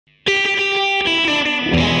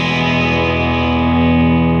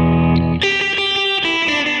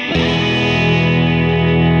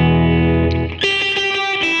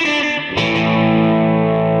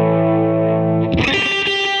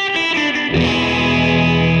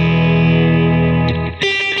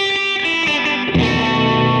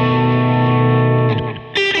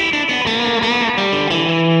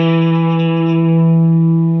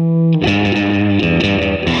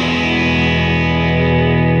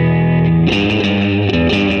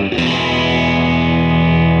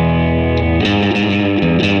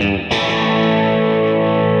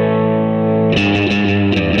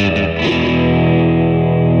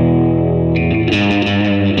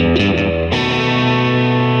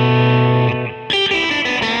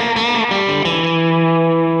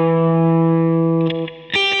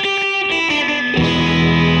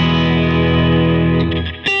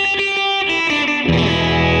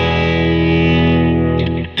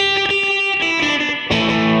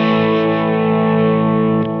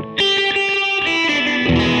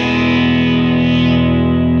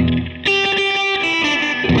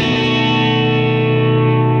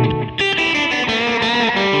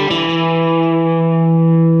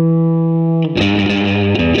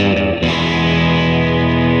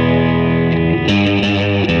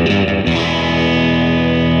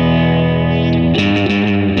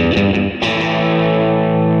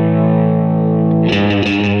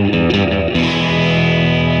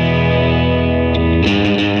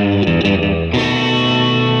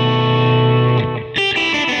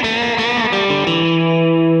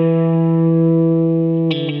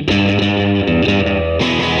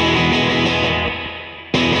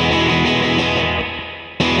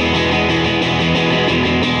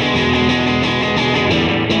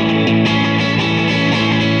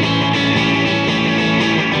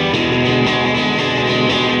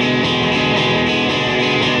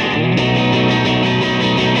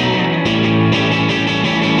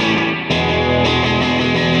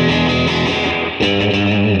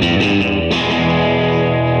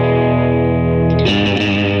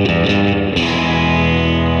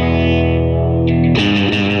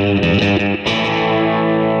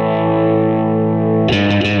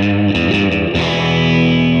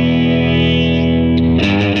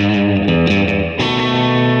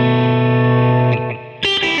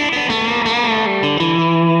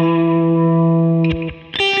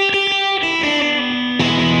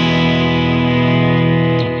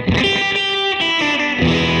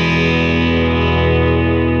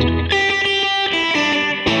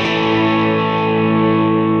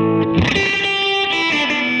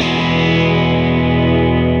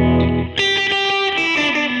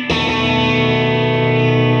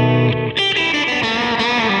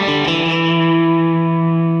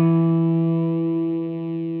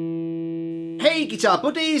Guitar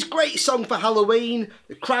Buddies, great song for Halloween,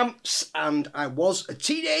 the Cramps, and I Was a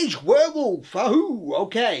Teenage Werewolf. Ahoo!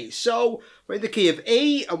 Okay, so we're in the key of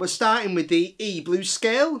E, and we're starting with the E blues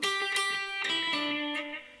scale.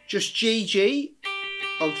 Just G, G,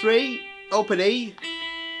 on 3, open E,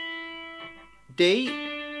 D,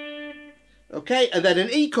 okay, and then an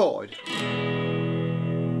E chord.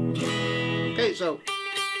 Okay, so,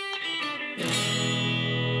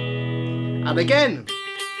 and again.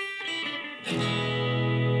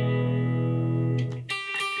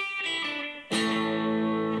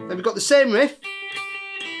 Then we've got the same riff,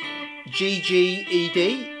 G, G, E,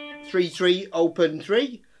 D, 3, 3, open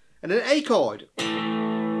 3, and an A chord.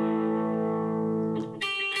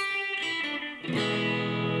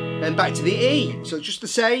 Then back to the E, so just the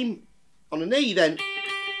same on an E then.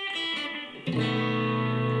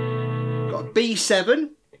 Got a B7,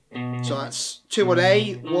 so that's 2 on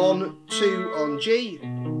A, 1, 2 on G,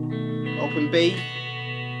 open B,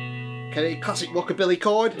 okay, classic rockabilly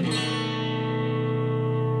chord.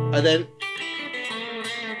 And then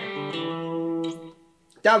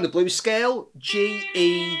down the blues scale, G,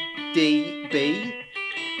 E, D, B.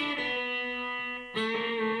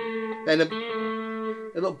 Then a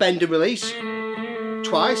little bend and release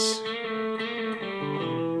twice.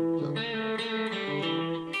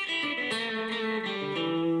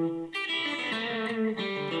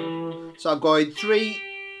 So I'm going 3,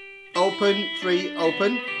 open, 3,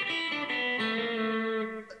 open.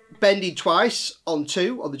 Bending twice on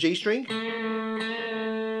 2 on the G string,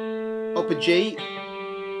 open G,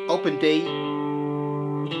 open D,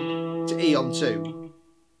 to E on 2.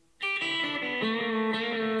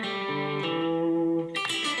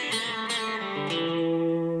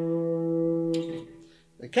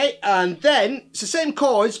 Okay, and then it's the same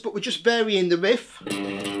chords, but we're just varying the riff.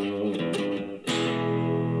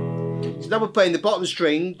 So now we're playing the bottom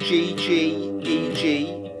string, G, G, E,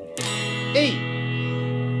 G, E.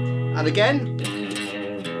 And again,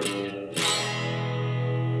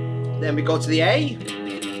 then we go to the A,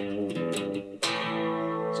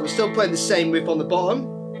 so we're still playing the same riff on the bottom,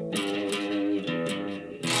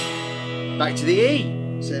 back to the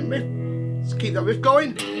E, same riff, let's keep that riff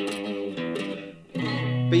going,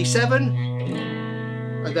 B7,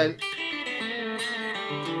 and then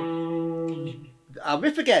our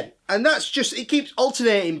riff again, and that's just, it keeps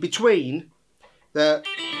alternating between the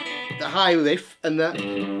high riff and the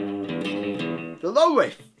low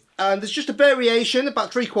riff, and there's just a variation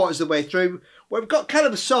about 3/4 of the way through where we've got kind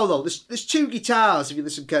of a solo. There's 2 guitars if you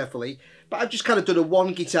listen carefully, but I've just kind of done a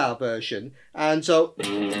 1 guitar version, and so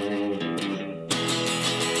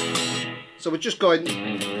we're just going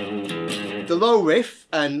the low riff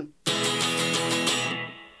and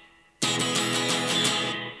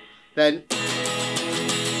then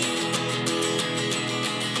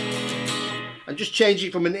and just change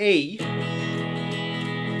it from an E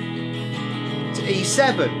to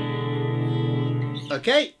E7,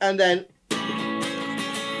 okay, and then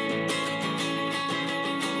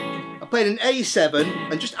I played an A7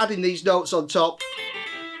 and just adding these notes on top.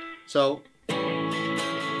 So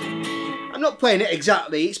I'm not playing it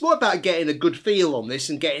exactly, it's more about getting a good feel on this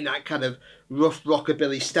and getting that kind of rough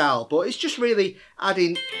rockabilly style, but it's just really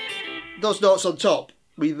adding those notes on top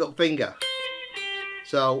with your little finger.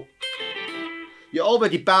 So you're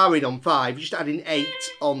already barring on 5, you're just adding 8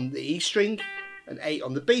 on the E string and 8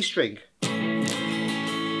 on the B string.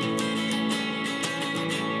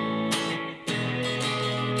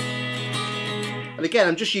 And again,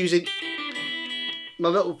 I'm just using my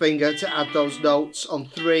little finger to add those notes on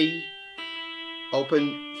 3,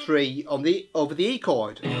 open 3 on the over the E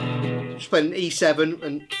chord. Just playing an E7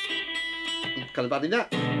 and I'm kind of adding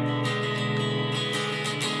that.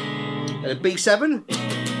 And a B7.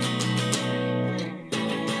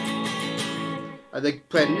 And then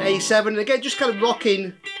playing an A7, and again just kind of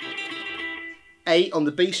rocking 8 on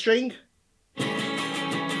the B string.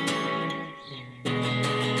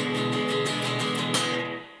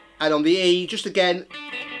 And on the E, just again,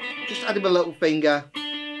 just adding my little finger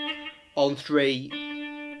on 3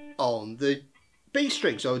 on the B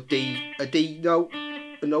string. So a D note,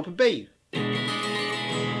 an open B.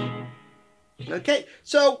 Okay,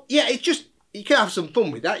 so yeah, it's just, you can have some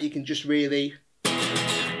fun with that. You can just really,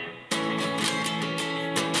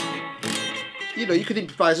 you know, you could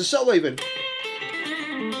improvise a solo even.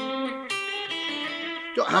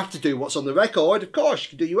 You don't have to do what's on the record, of course, you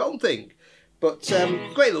can do your own thing. But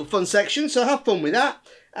great little fun section, so have fun with that.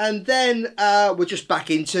 And then we're just back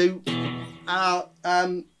into our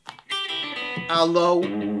low.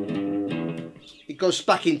 It goes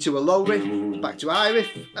back into a low riff, back to a high riff,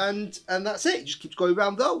 and that's it. It just keeps going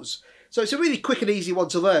around those. So it's a really quick and easy one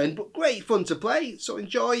to learn, but great fun to play. So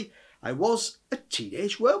enjoy. I Was a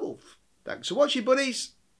Teenage Werewolf. Thanks for watching,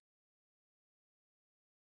 buddies.